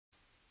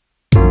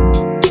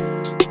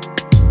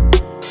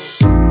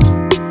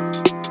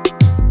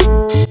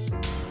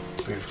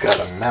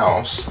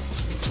mouse,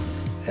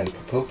 and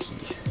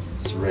Popoki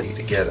is ready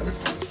to get him.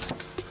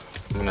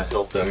 I'm gonna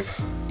help him,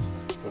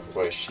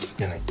 otherwise she's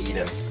gonna eat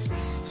him.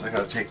 So I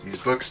gotta take these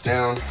books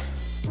down,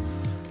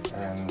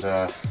 and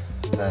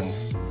then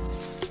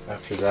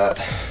after that,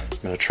 I'm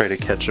gonna try to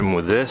catch him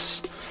with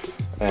this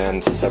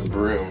and a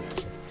broom.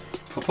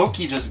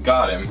 Popoki just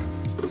got him,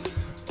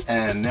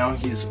 and now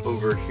he's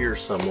over here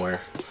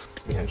somewhere,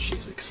 and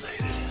she's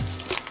excited.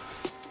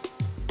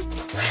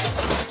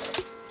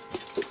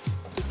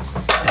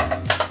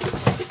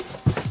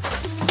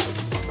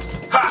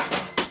 Ha!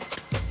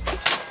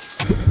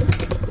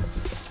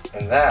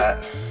 And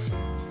that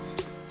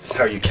is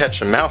how you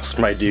catch a mouse,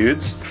 my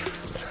dudes.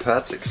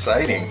 That's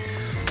exciting.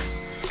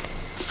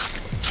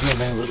 Hey,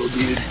 my little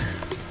dude.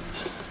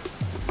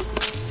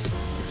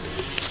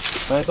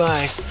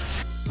 Bye-bye.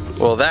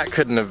 Well, that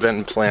couldn't have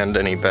been planned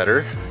any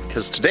better,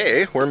 because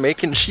today we're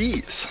making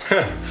cheese.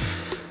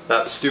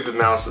 That stupid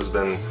mouse has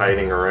been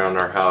hiding around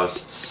our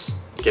house.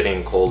 It's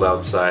getting cold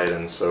outside,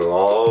 and so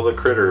all the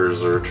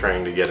critters are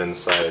trying to get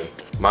inside.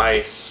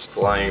 Mice,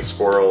 flying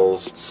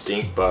squirrels,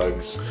 stink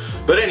bugs.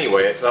 But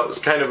anyway, that was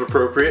kind of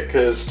appropriate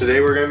because today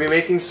we're going to be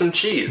making some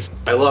cheese.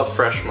 I love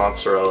fresh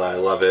mozzarella. I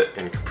love it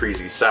in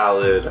caprese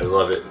salad. I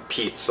love it in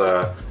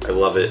pizza. I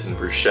love it in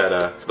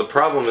bruschetta. The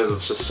problem is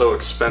it's just so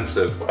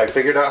expensive. I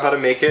figured out how to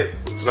make it.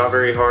 It's not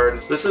very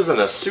hard. This isn't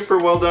a super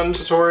well done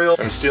tutorial.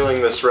 I'm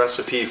stealing this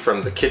recipe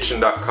from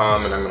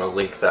thekitchen.com and I'm going to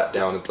link that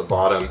down at the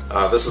bottom.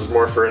 This is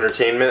more for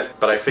entertainment,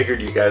 but I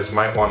figured you guys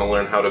might want to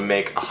learn how to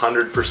make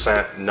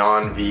 100%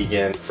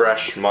 non-vegan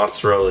fresh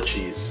mozzarella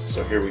cheese.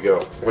 So here we go.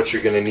 What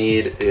you're going to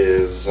need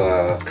is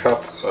a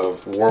cup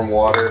of warm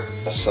water,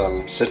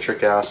 some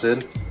citric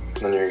acid,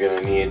 then you're going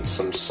to need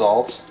some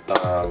salt.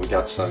 We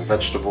got some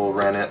vegetable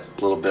rennet,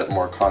 a little bit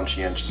more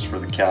conscientious for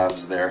the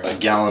calves there. A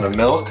gallon of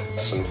milk,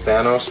 some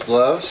Thanos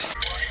gloves.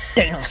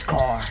 Thanos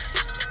car.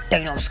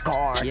 Thanos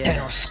car. Yeah.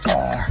 Thanos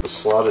car. A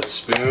slotted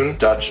spoon,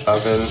 Dutch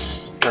oven.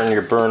 Turn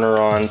your burner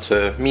on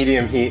to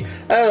medium heat.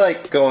 I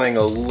like going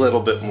a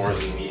little bit more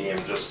than medium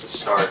just to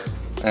start.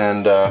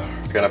 And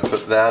we're gonna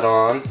put that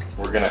on.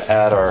 We're gonna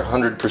add our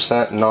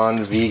 100%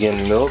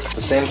 non-vegan milk. At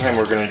the same time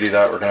we're gonna do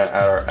that, we're gonna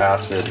add our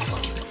acid.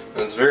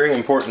 And it's very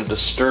important to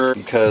stir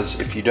because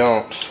if you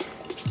don't,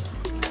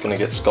 it's gonna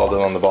get scalded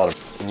on the bottom.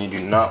 And you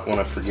do not want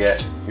to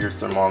forget your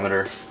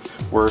thermometer.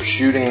 We're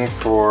shooting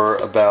for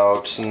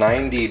about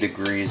 90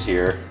 degrees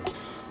here.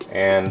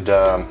 And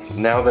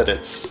now that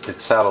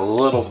it's had a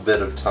little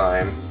bit of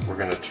time, we're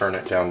gonna turn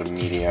it down to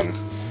medium.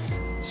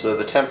 So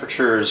the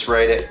temperature is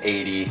right at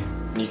 80.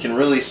 You can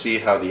really see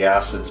how the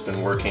acid's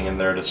been working in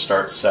there to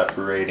start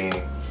separating.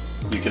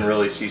 You can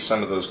really see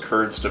some of those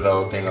curds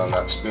developing on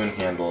that spoon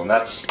handle, and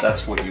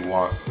that's what you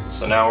want.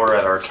 So now we're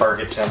at our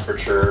target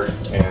temperature,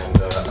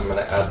 and I'm going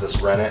to add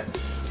this rennet.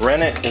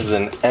 Rennet is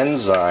an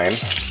enzyme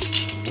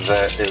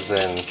that is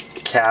in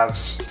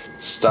calves'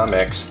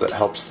 stomachs that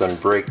helps them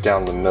break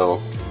down the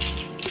milk.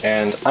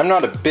 And I'm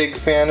not a big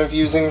fan of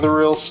using the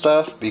real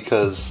stuff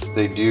because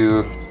they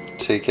do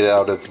take it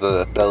out of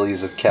the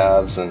bellies of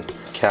calves, and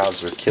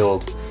calves are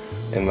killed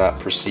in that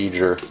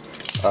procedure.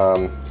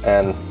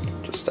 And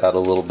just add a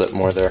little bit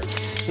more there.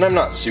 And I'm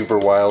not super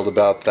wild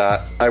about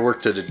that. I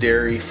worked at a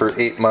dairy for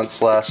 8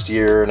 months last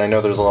year, and I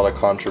know there's a lot of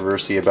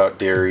controversy about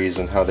dairies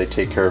and how they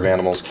take care of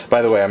animals.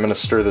 By the way, I'm going to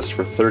stir this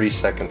for 30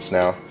 seconds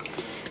now.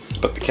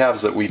 But the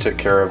calves that we took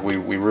care of, we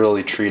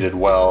really treated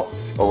well.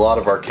 A lot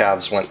of our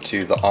calves went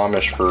to the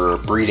Amish for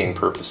breeding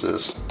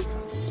purposes.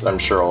 I'm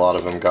sure a lot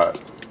of them got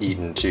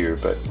eaten too,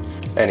 but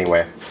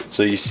anyway.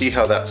 So you see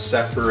how that's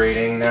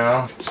separating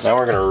now? So now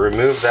we're going to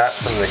remove that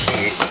from the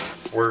heat.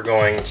 We're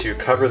going to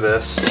cover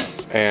this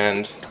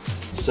and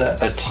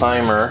set a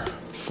timer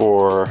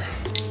for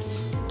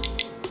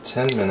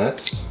 10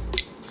 minutes.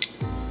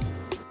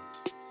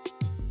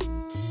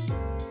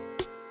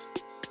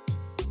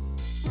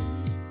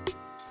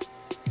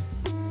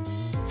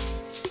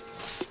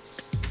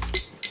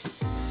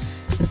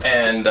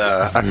 And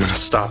I'm going to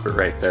stop it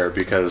right there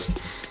because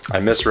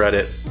I misread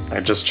it. I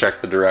just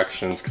checked the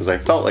directions because I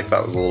felt like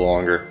that was a little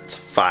longer. It's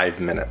 5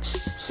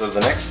 minutes. So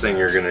the next thing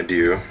you're going to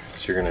do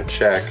is you're going to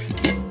check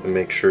and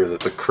make sure that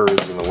the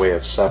curds in the way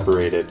have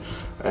separated.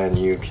 And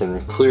you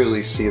can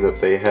clearly see that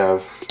they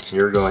have.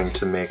 You're going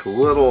to make a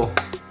little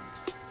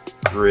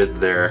grid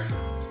there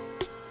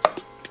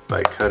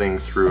by cutting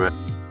through it.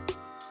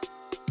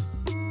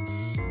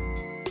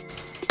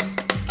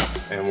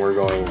 And we're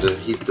going to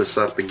heat this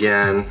up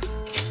again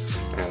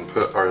and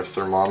put our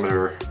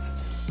thermometer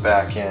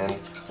back in,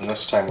 and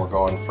this time we're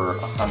going for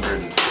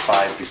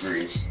 105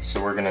 degrees.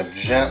 So we're going to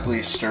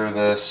gently stir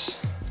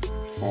this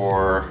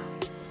for,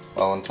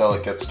 well, until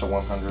it gets to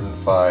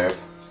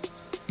 105.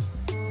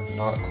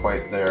 Not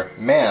quite there.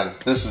 Man,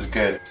 this is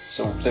good.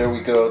 So there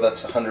we go,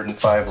 that's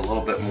 105, a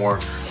little bit more.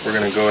 We're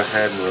going to go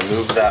ahead and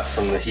remove that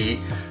from the heat,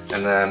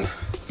 and then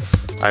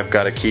I've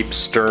got to keep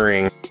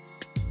stirring.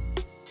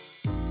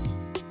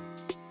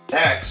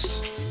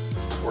 Next,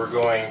 we're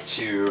going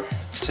to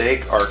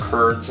take our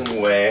curds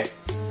and whey.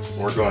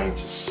 We're going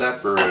to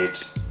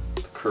separate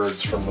the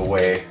curds from the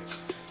whey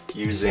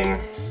using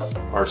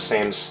our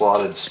same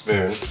slotted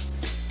spoon,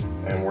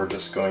 and we're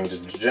just going to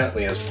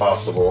gently as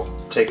possible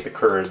take the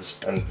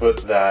curds and put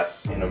that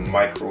in a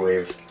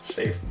microwave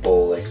safe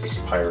bowl like this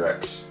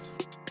Pyrex.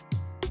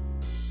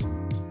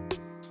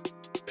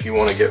 If you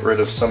want to get rid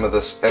of some of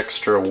this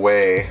extra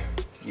whey,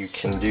 you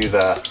can do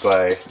that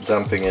by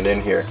dumping it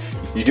in here.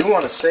 You do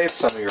want to save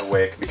some of your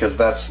whey because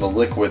that's the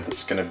liquid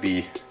that's going to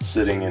be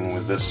sitting in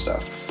with this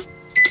stuff.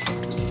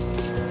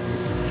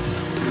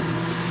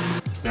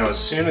 Now as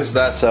soon as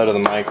that's out of the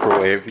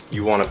microwave,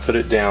 you want to put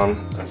it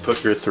down and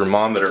put your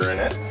thermometer in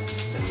it.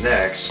 And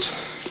next,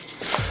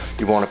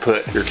 you want to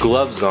put your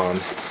gloves on.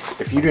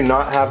 If you do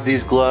not have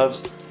these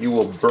gloves, you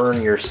will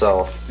burn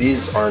yourself.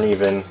 These aren't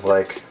even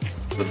like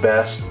the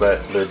best,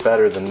 but they're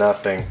better than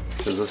nothing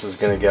because this is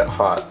going to get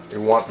hot.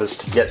 You want this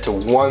to get to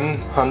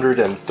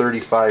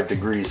 135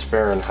 degrees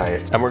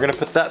Fahrenheit. And we're going to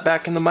put that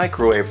back in the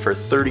microwave for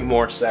 30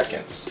 more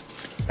seconds.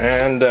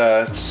 And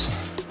it's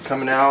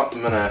coming out.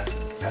 I'm going to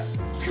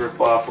drip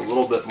off a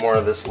little bit more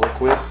of this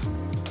liquid,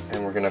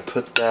 and we're going to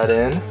put that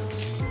in,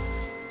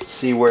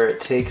 see where it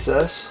takes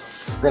us.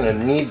 We're going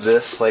to knead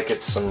this like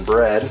it's some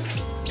bread,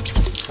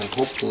 and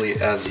hopefully,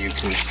 as you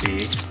can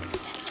see,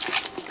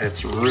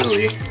 it's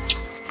really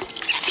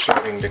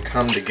starting to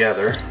come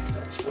together.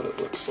 That's what it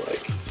looks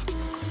like.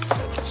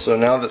 So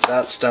now that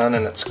that's done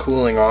and it's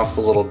cooling off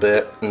a little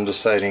bit, I'm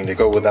deciding to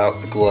go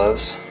without the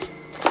gloves.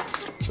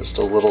 Just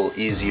a little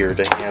easier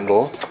to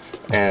handle.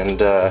 And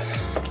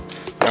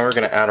now we're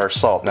going to add our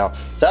salt. Now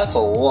that's a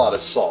lot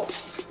of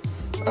salt.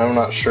 I'm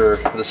not sure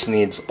this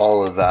needs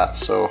all of that,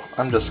 so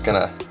I'm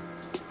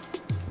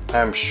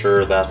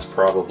sure that's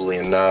probably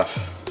enough.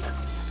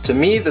 To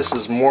me, this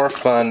is more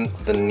fun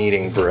than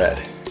kneading bread.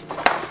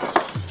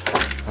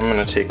 I'm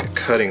going to take a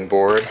cutting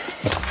board,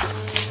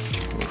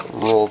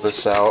 roll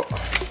this out.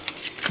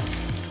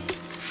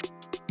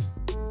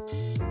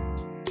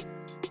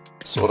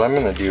 So what I'm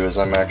going to do is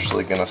I'm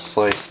actually going to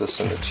slice this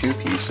into 2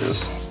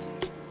 pieces,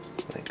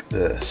 like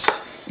this.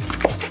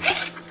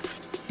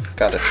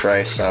 Gotta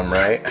try some,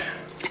 right?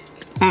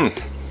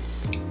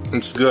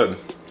 It's good.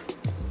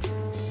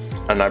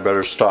 And I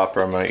better stop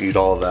or I'm going to eat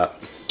all of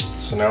that.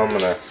 So now I'm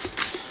going to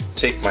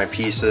take my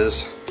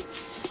pieces,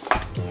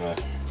 I'm going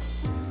to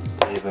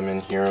lay them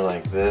in here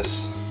like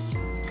this,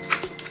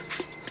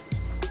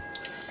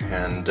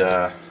 and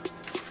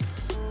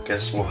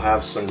guess we'll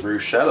have some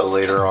bruschetta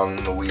later on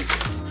in the week.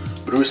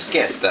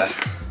 Bruschetta.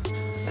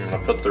 I'm going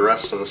to put the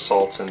rest of the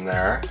salt in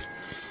there,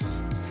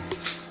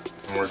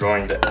 and we're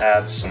going to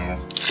add some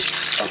of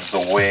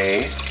the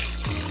whey,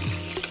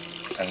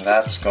 and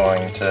that's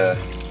going to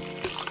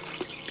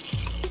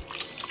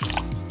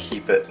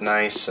keep it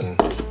nice and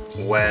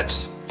wet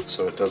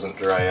so it doesn't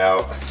dry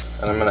out.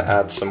 And I'm going to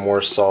add some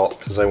more salt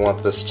because I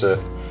want this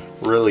to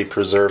really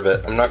preserve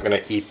it. I'm not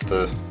going to eat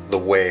the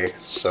whey,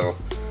 so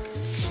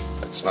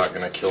it's not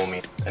going to kill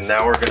me. And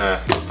now we're going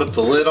to put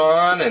the lid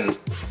on and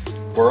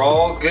we're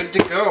all good to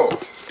go.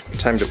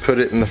 Time to put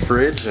it in the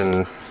fridge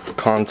and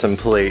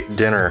contemplate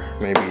dinner.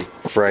 Maybe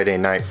Friday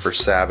night for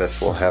Sabbath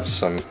we'll have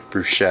some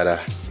bruschetta.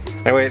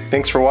 Anyway,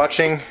 thanks for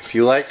watching. If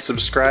you like,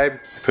 subscribe.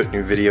 I put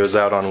new videos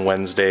out on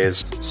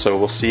Wednesdays, so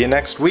we'll see you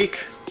next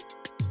week.